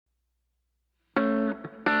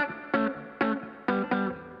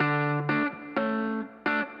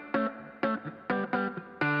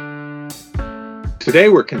Today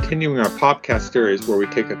we're continuing our podcast series where we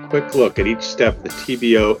take a quick look at each step of the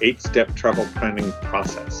TBO 8-step travel planning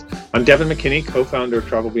process. I'm Devin McKinney, co-founder of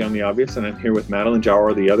Travel Beyond the Obvious, and I'm here with Madeline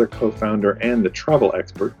Jawar, the other co-founder and the travel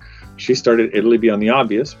expert. She started Italy Beyond the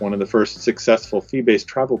Obvious, one of the first successful fee-based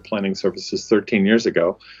travel planning services 13 years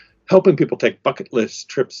ago, helping people take bucket list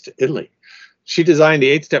trips to Italy. She designed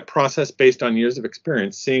the 8-step process based on years of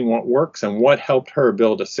experience, seeing what works and what helped her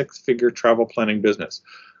build a 6-figure travel planning business.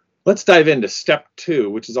 Let's dive into step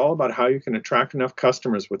 2, which is all about how you can attract enough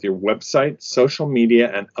customers with your website, social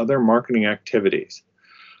media, and other marketing activities.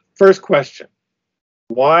 First question,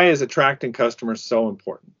 why is attracting customers so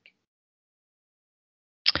important?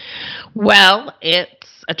 Well,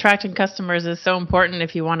 attracting customers is so important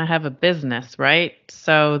if you want to have a business, right?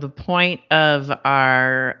 So the point of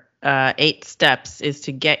our 8 steps is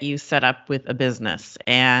to get you set up with a business.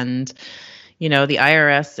 And the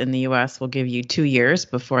IRS in the US will give you 2 years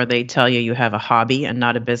before they tell you you have a hobby and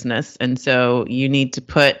not a business. And so you need to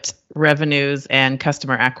put revenues and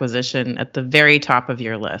customer acquisition at the very top of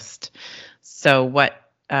your list. So what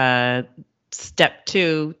step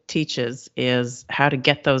 2 teaches is how to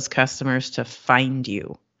get those customers to find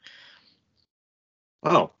you.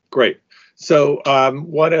 Oh, great. So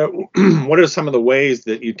what are some of the ways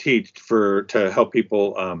that you teach to help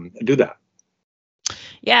people do that?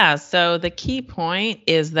 Yeah, so the key point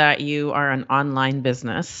is that you are an online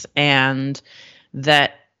business and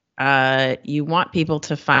that you want people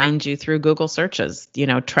to find you through Google searches.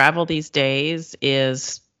 Travel these days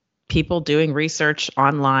is people doing research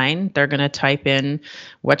online. They're going to type in,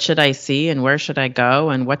 what should I see and where should I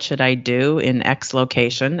go and what should I do in X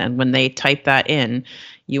location? And when they type that in,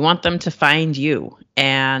 you want them to find you.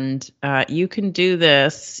 And you can do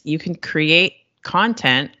this. You can create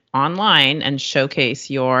content online and showcase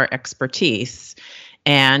your expertise,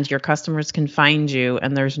 and your customers can find you,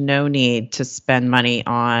 and there's no need to spend money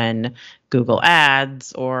on Google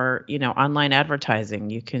Ads or online advertising.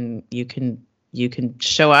 You can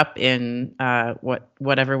show up in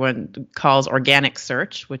what everyone calls organic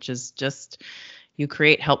search, which is just you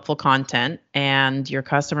create helpful content and your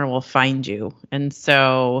customer will find you. And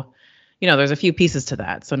so there's a few pieces to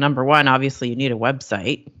that. So number one, obviously you need a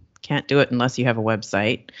website. Can't do it unless you have a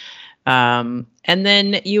website. And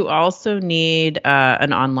then you also need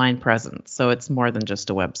an online presence. So it's more than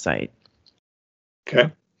just a website.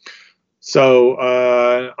 Okay. So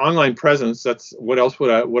online presence, that's what else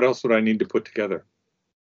would I need to put together?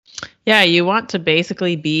 Yeah, you want to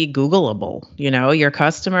basically be Googleable. Your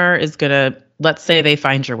customer is going to, let's say they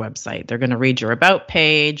find your website. They're going to read your about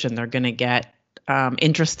page and they're going to get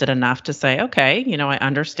interested enough to say, okay, I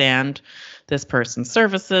understand this person's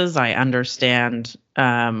services. I understand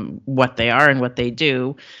what they are and what they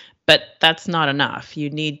do, but that's not enough. You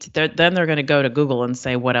need to, then they're going to go to Google and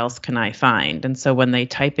say, what else can I find? And so when they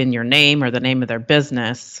type in your name or the name of their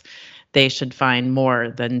business, they should find more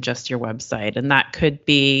than just your website. And that could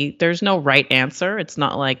be, there's no right answer. It's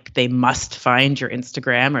not like they must find your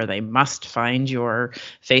Instagram or they must find your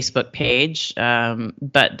Facebook page,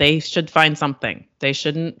 but they should find something. They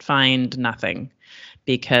shouldn't find nothing,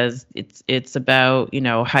 because it's about,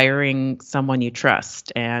 hiring someone you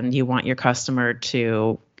trust, and you want your customer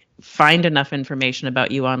to find enough information about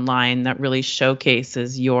you online that really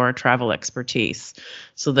showcases your travel expertise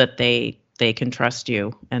so that they can trust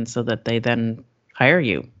you and so that they then hire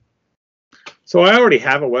you. So I already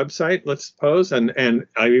have a website, let's suppose, and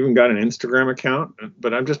I've even got an Instagram account,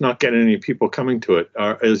 but I'm just not getting any people coming to it.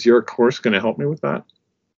 Is your course going to help me with that?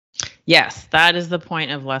 Yes, that is the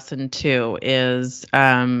point of lesson 2 is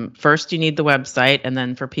first you need the website. And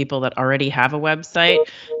then for people that already have a website,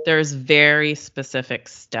 there's very specific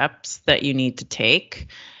steps that you need to take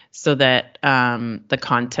so that the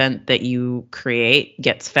content that you create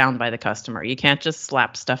gets found by the customer. You can't just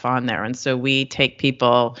slap stuff on there. And so we take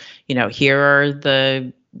people, here are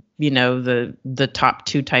the top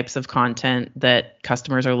 2 types of content that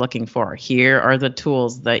customers are looking for. Here are the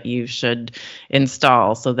tools that you should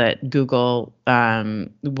install so that Google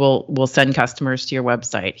will send customers to your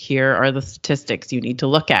website. Here are the statistics you need to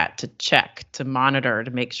look at, to check, to monitor,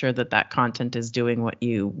 to make sure that content is doing what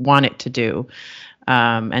you want it to do.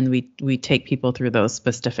 And we take people through those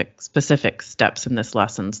specific steps in this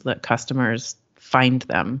lesson so that customers find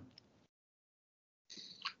them.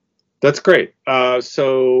 That's great.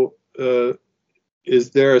 So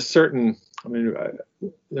is there a certain,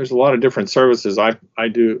 there's a lot of different services. I've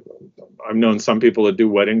known some people that do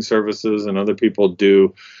wedding services and other people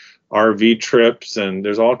do RV trips, and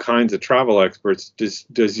there's all kinds of travel experts. Does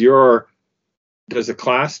a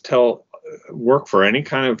class work for any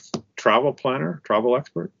kind of travel planner, travel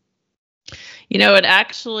expert? It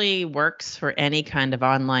actually works for any kind of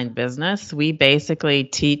online business. We basically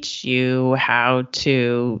teach you how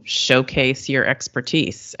to showcase your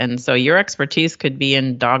expertise. And so your expertise could be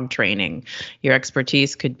in dog training. Your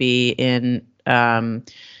expertise could be in, a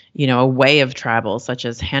way of travel, such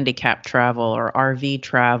as handicap travel or RV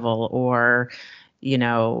travel or,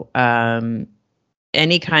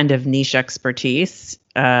 any kind of niche expertise.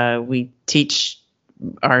 We teach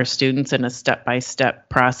our students in a step-by-step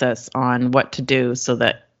process on what to do so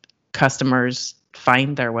that customers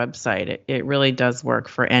find their website. It really does work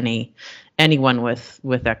for anyone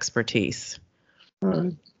with expertise.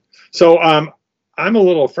 So I'm a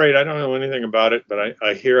little afraid. I don't know anything about it, but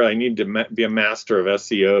I hear I need to be a master of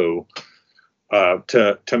SEO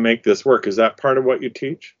to make this work. Is that part of what you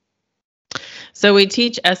teach? So we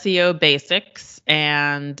teach SEO basics,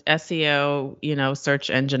 and SEO, search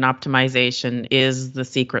engine optimization is the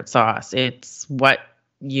secret sauce. It's what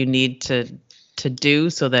you need to do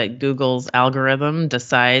so that Google's algorithm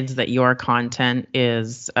decides that your content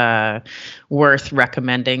is worth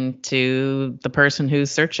recommending to the person who's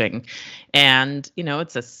searching. And,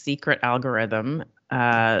 it's a secret algorithm.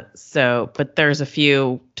 But there's a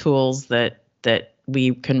few tools that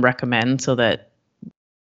we can recommend so that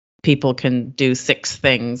people can do 6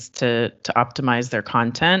 things to optimize their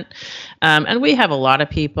content. And we have a lot of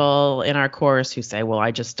people in our course who say, well,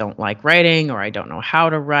 I just don't like writing, or I don't know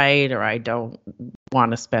how to write, or I don't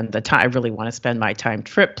want to spend the time. I really want to spend my time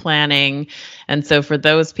trip planning. And so for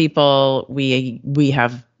those people, we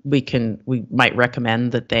might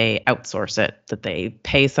recommend that they outsource it, that they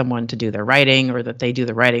pay someone to do their writing, or that they do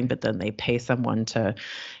the writing, but then they pay someone to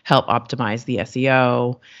help optimize the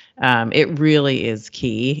SEO. It really is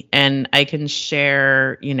key. And I can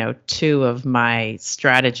share, 2 of my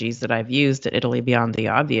strategies that I've used at Italy Beyond the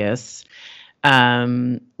Obvious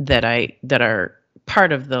that are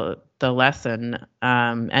part of the lesson.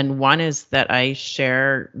 And one is that I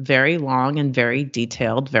share very long and very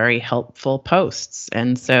detailed, very helpful posts.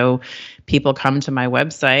 And so people come to my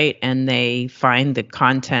website and they find the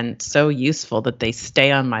content so useful that they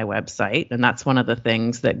stay on my website. And that's one of the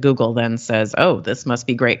things that Google then says, oh, this must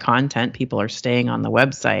be great content. People are staying on the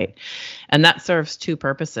website. And that serves 2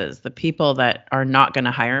 purposes. The people that are not going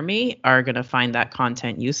to hire me are going to find that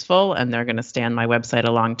content useful, and they're going to stay on my website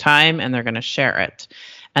a long time, and they're going to share it.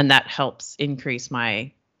 And that helps increase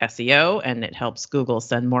my SEO, and it helps Google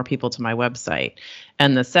send more people to my website.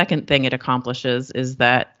 And the second thing it accomplishes is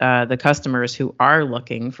that the customers who are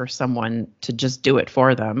looking for someone to just do it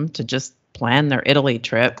for them, to just plan their Italy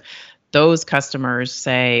trip, those customers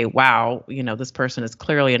say, wow, this person is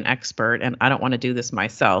clearly an expert, and I don't want to do this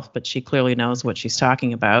myself, but she clearly knows what she's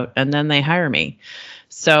talking about. And then they hire me.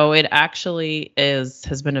 So it actually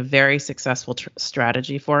has been a very successful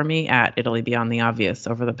strategy for me at Italy Beyond the Obvious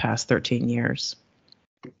over the past 13 years.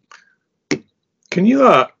 Can you,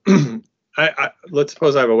 let's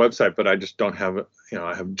suppose I have a website, but I just don't have,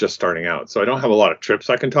 I have just starting out. So I don't have a lot of trips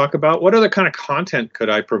I can talk about. What other kind of content could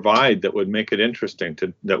I provide that would make it interesting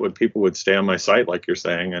people would stay on my site, like you're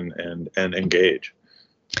saying, and engage?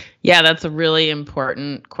 Yeah, that's a really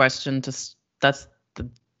important question. That's the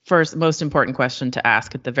most important question to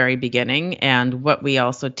ask at the very beginning. And what we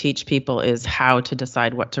also teach people is how to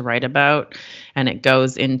decide what to write about. And it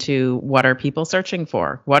goes into, what are people searching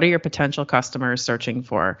for? What are your potential customers searching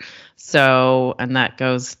for? So, and that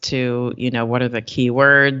goes to, what are the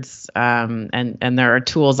keywords? And there are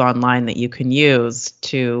tools online that you can use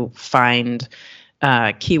to find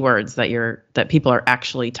keywords that people are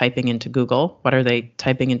actually typing into Google. What are they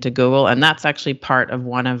typing into Google? And that's actually part of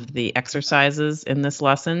one of the exercises in this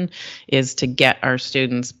lesson, is to get our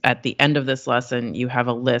students, at the end of this lesson, you have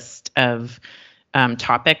a list of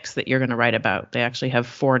topics that you're going to write about. They actually have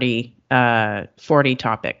 40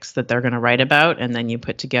 topics that they're going to write about, and then you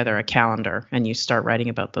put together a calendar and you start writing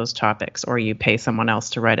about those topics, or you pay someone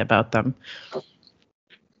else to write about them.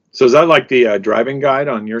 So is that like the driving guide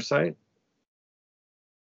on your site?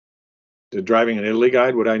 The driving in Italy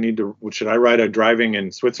guide? Should I write a driving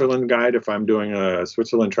in Switzerland guide if I'm doing a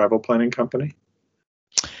Switzerland travel planning company?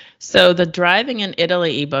 So the driving in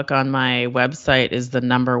Italy ebook on my website is the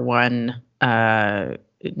number one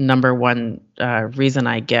reason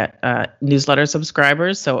I get newsletter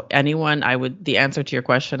subscribers. So the answer to your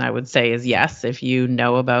question, I would say, is yes. If you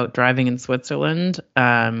know about driving in Switzerland,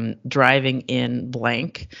 driving in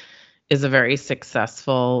blank is a very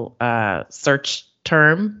successful search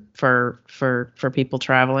term for people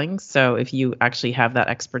traveling. So if you actually have that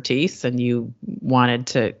expertise and you wanted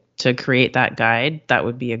to create that guide, that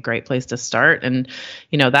would be a great place to start. And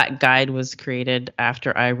that guide was created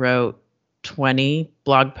after I wrote 20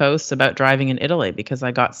 blog posts about driving in Italy because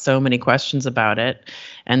I got so many questions about it.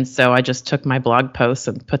 And so I just took my blog posts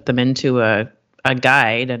and put them into a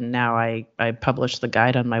guide, and now I publish the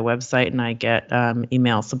guide on my website, and I get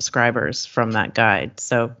email subscribers from that guide.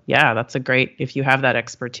 So yeah, that's a great, if you have that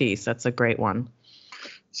expertise, that's a great one.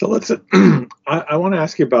 So let's, I want to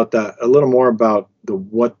ask you about that a little more, about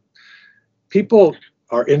what people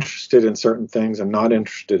are interested in certain things and not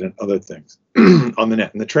interested in other things on the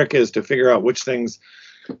net. And the trick is to figure out which things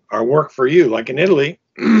are work for you. Like in Italy,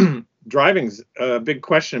 driving's a big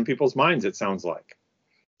question in people's minds, it sounds like.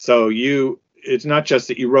 So it's not just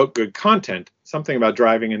that you wrote good content, something about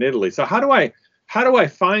driving in Italy. So how do I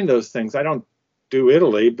find those things? I don't do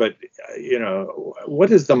Italy, but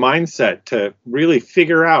what is the mindset to really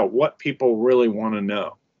figure out what people really want to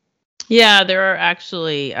know? Yeah, there are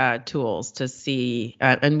actually tools to see,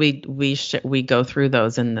 and we go through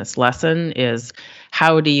those in this lesson. Is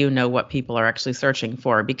how do you know what people are actually searching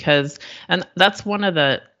for? And that's one of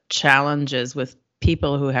the challenges with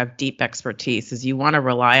people who have deep expertise, is you want to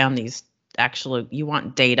rely on you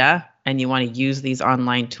want data, and you want to use these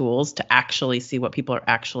online tools to actually see what people are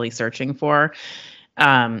actually searching for.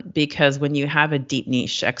 Because when you have a deep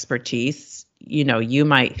niche expertise, I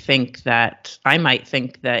might think that,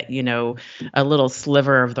 a little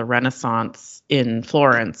sliver of the Renaissance in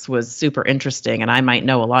Florence was super interesting, and I might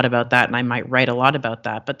know a lot about that, and I might write a lot about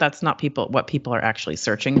that, but that's not what people are actually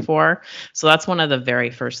searching for. So that's one of the very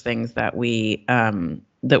first things that we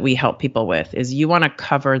help people with, is you want to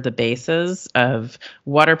cover the bases of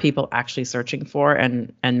what are people actually searching for,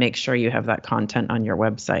 and make sure you have that content on your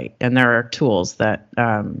website. And there are tools that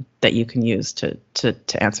you can use to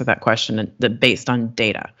answer that question, and based on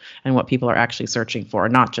data and what people are actually searching for,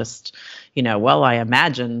 not just, I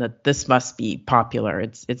imagine that this must be popular.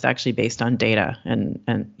 It's actually based on data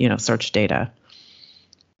and search data.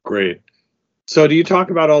 Great. So do you talk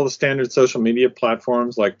about all the standard social media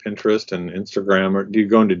platforms like Pinterest and Instagram, or do you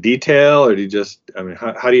go into detail, or do you just,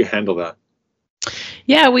 how do you handle that?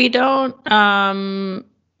 Yeah, we don't,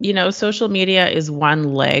 social media is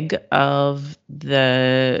one leg of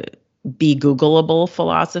the be Googleable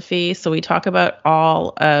philosophy. So we talk about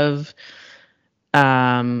all of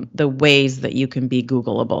the ways that you can be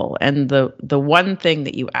Googleable. And the one thing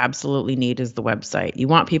that you absolutely need is the website. You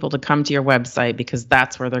want people to come to your website because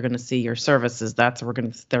that's where they're going to see your services. That's where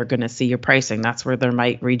they're going to see your pricing. That's where they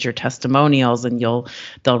might read your testimonials, and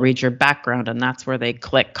they'll read your background, and that's where they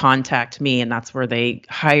click contact me, and that's where they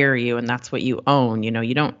hire you, and that's what you own.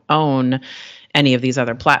 You don't own any of these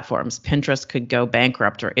other platforms. Pinterest could go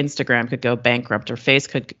bankrupt, or Instagram could go bankrupt, or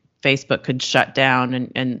Facebook could shut down,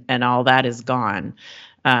 and all that is gone.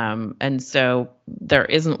 And so there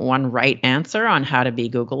isn't one right answer on how to be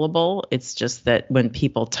Googleable. It's just that when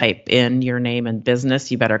people type in your name and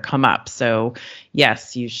business, you better come up. So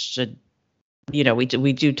yes, you should, we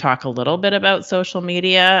do talk a little bit about social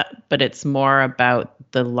media, but it's more about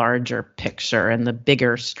the larger picture and the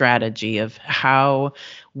bigger strategy of how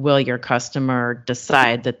will your customer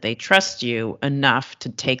decide that they trust you enough to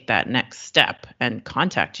take that next step and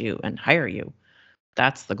contact you and hire you.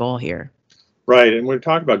 That's the goal here. Right. And when we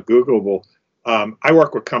talk about Googleable, I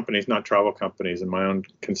work with companies, not travel companies, in my own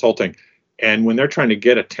consulting. And when they're trying to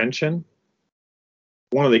get attention,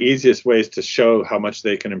 one of the easiest ways to show how much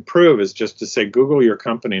they can improve is just to say, Google your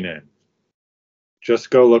company name.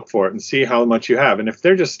 Just go look for it and see how much you have. And if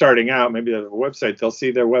they're just starting out, maybe they have a website, they'll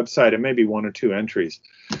see their website and maybe one or two entries.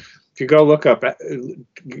 If you go look up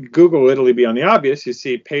Google Italy Beyond the Obvious, you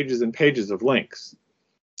see pages and pages of links.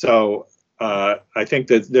 So I think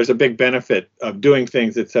that there's a big benefit of doing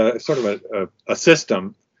things. It's a sort of a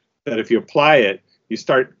system that if you apply it, you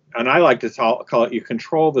start, and I like to call it, you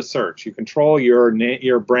control the search. You control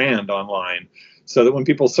your brand online, so that when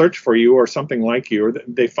people search for you or something like you, or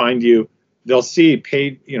they find you, they'll see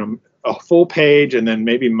a full page, and then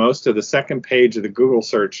maybe most of the second page of the Google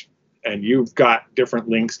search, and you've got different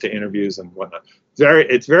links to interviews and whatnot.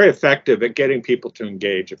 It's very effective at getting people to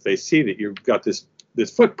engage if they see that you've got this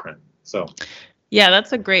footprint. So, yeah,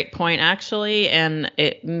 that's a great point, actually, and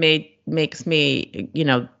it makes me,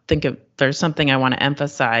 think of, there's something I want to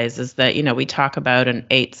emphasize, is that, we talk about an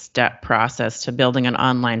 8-step process to building an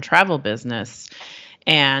online travel business,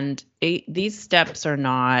 and these steps are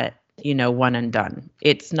not, one and done.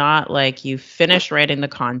 It's not like you finish writing the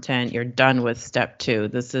content, you're done with step 2.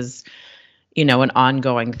 This is, an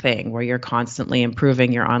ongoing thing where you're constantly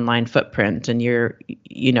improving your online footprint, and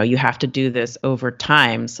you have to do this over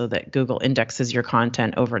time so that Google indexes your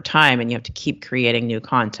content over time, and you have to keep creating new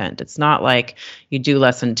content. It's not like you do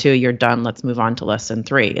lesson 2, you're done, let's move on to lesson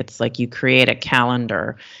 3. It's like you create a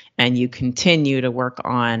calendar and you continue to work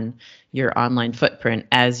on your online footprint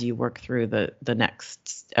as you work through the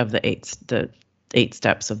next of the eight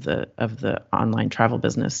steps of the online travel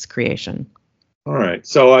business creation. All right.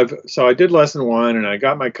 So I did lesson 1 and I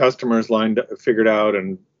got my customers figured out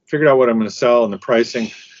what I'm going to sell and the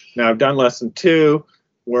pricing. Now I've done lesson 2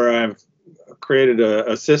 where I've created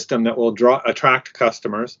a system that will attract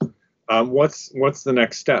customers. What's the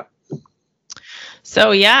next step?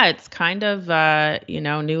 So yeah, it's kind of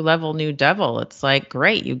new level, new devil. It's like,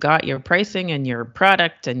 great, you got your pricing and your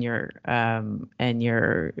product and your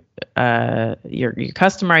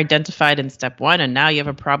customer identified in step 1, and now you have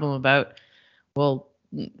a problem about, well,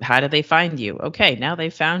 how do they find you? Okay, now they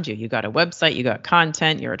found you. You got a website, you got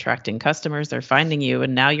content, you're attracting customers, they're finding you,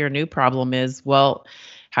 and now your new problem is, well,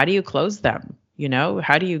 how do you close them?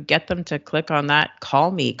 How do you get them to click on that, call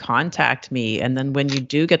me, contact me? And then when you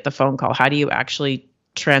do get the phone call, how do you actually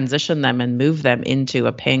transition them and move them into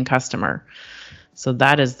a paying customer? So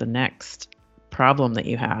that is the next problem that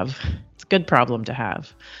you have. It's a good problem to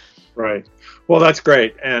have. Right. Well, that's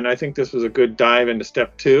great. And I think this was a good dive into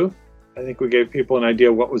step 2. I think we gave people an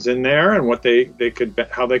idea what was in there and what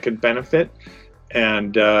how they could benefit.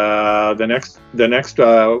 And the next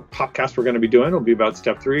podcast we're going to be doing will be about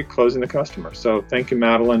step 3, closing the customer. So thank you,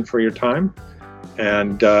 Madeline, for your time.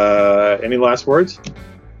 And any last words?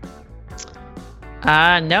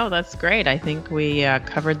 No, that's great. I think we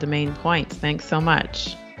covered the main points. Thanks so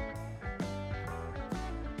much.